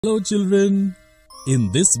Hello children,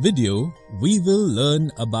 in this video we will learn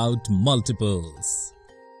about multiples.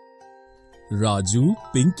 Raju,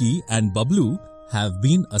 Pinky and Bablu have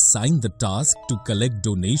been assigned the task to collect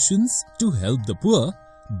donations to help the poor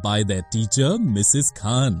by their teacher Mrs.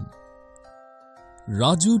 Khan.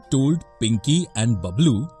 Raju told Pinky and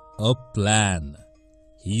Bablu a plan.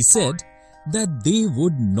 He said that they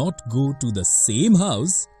would not go to the same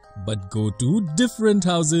house but go to different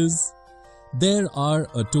houses. There are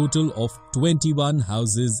a total of 21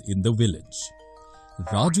 houses in the village.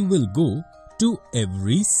 Raju will go to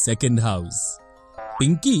every second house.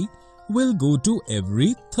 Pinky will go to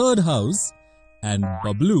every third house and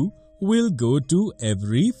Bablu will go to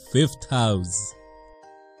every fifth house.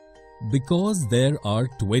 Because there are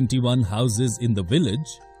 21 houses in the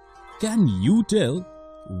village, can you tell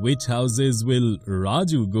which houses will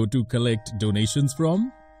Raju go to collect donations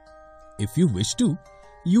from? If you wish to,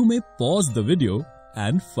 you may pause the video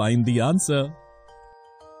and find the answer.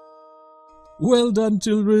 Well done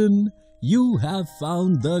children, you have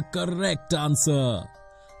found the correct answer.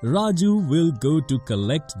 Raju will go to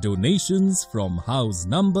collect donations from house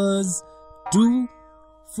numbers 2,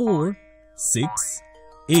 4, 6,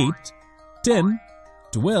 8, 10,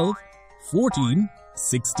 12, 14,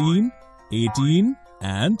 16, 18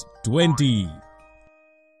 and 20.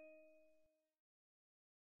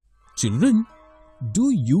 Children,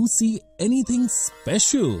 do you see anything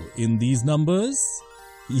special in these numbers?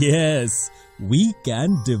 Yes, we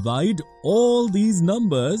can divide all these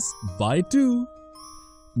numbers by 2.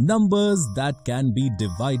 Numbers that can be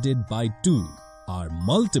divided by 2 are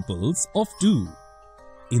multiples of 2.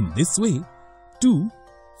 In this way, 2,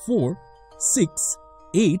 4, 6,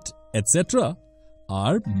 8, etc.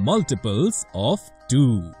 are multiples of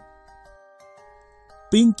 2.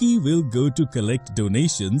 Pinky will go to collect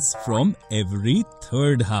donations from every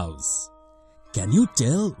third house. Can you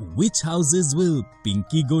tell which houses will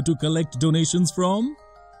Pinky go to collect donations from?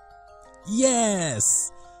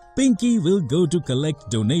 Yes! Pinky will go to collect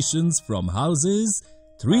donations from houses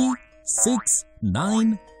 3, 6,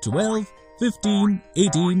 9, 12, 15,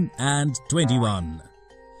 18 and 21.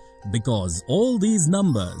 Because all these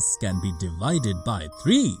numbers can be divided by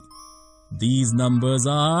 3, these numbers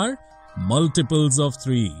are multiples of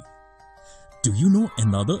 3. Do you know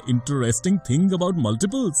another interesting thing about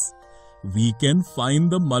multiples? We can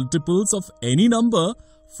find the multiples of any number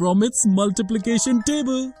from its multiplication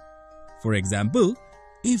table. For example,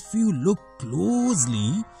 if you look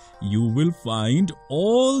closely, you will find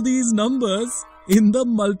all these numbers in the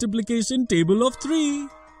multiplication table of 3.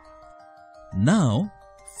 Now,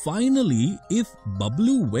 finally, if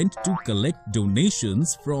Bablu went to collect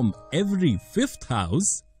donations from every fifth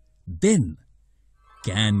house, then,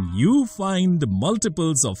 can you find the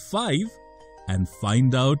multiples of 5 and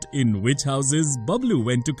find out in which houses Bablu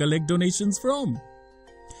went to collect donations from?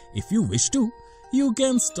 If you wish to, you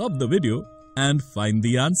can stop the video and find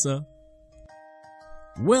the answer.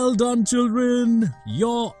 Well done children,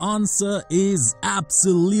 your answer is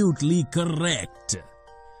absolutely correct.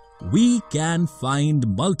 We can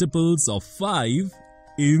find multiples of 5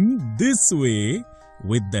 in this way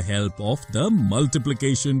with the help of the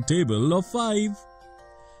multiplication table of 5.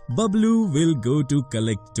 Bablu will go to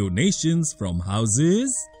collect donations from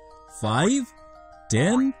houses 5,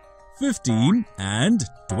 10, 15 and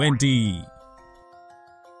 20.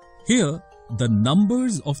 Here, the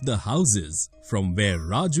numbers of the houses from where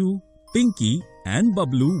Raju, Pinky and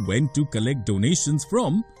Bablu went to collect donations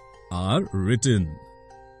from are written.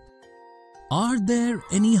 Are there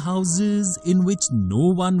any houses in which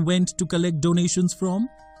no one went to collect donations from?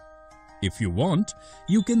 If you want,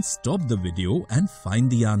 you can stop the video and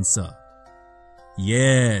find the answer.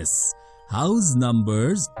 Yes, house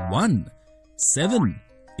numbers 1, 7,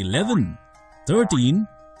 11, 13,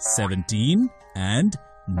 17 and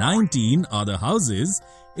 19 are the houses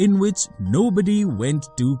in which nobody went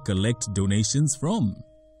to collect donations from.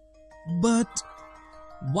 But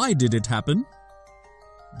why did it happen?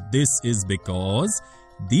 This is because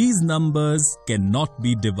these numbers cannot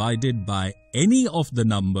be divided by any of the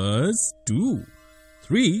numbers 2,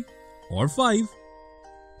 3 or 5.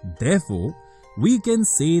 Therefore, we can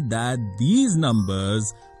say that these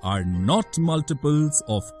numbers are not multiples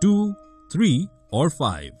of 2, 3 or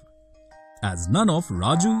 5. As none of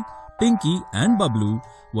Raju, Pinky and Bablu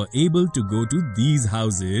were able to go to these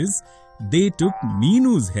houses, they took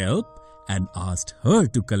Meenu's help and asked her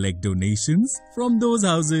to collect donations from those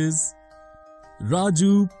houses.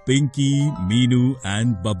 Raju, Pinky, Meenu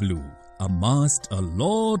and Bablu amassed a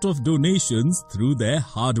lot of donations through their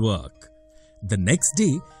hard work. The next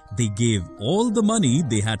day, They gave all the money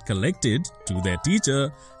they had collected to their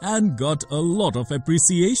teacher and got a lot of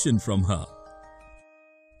appreciation from her.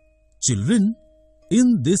 Children,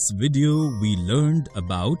 in this video we learned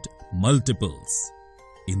about multiples.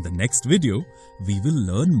 In the next video, we will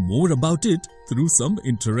learn more about it through some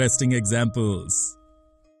interesting examples.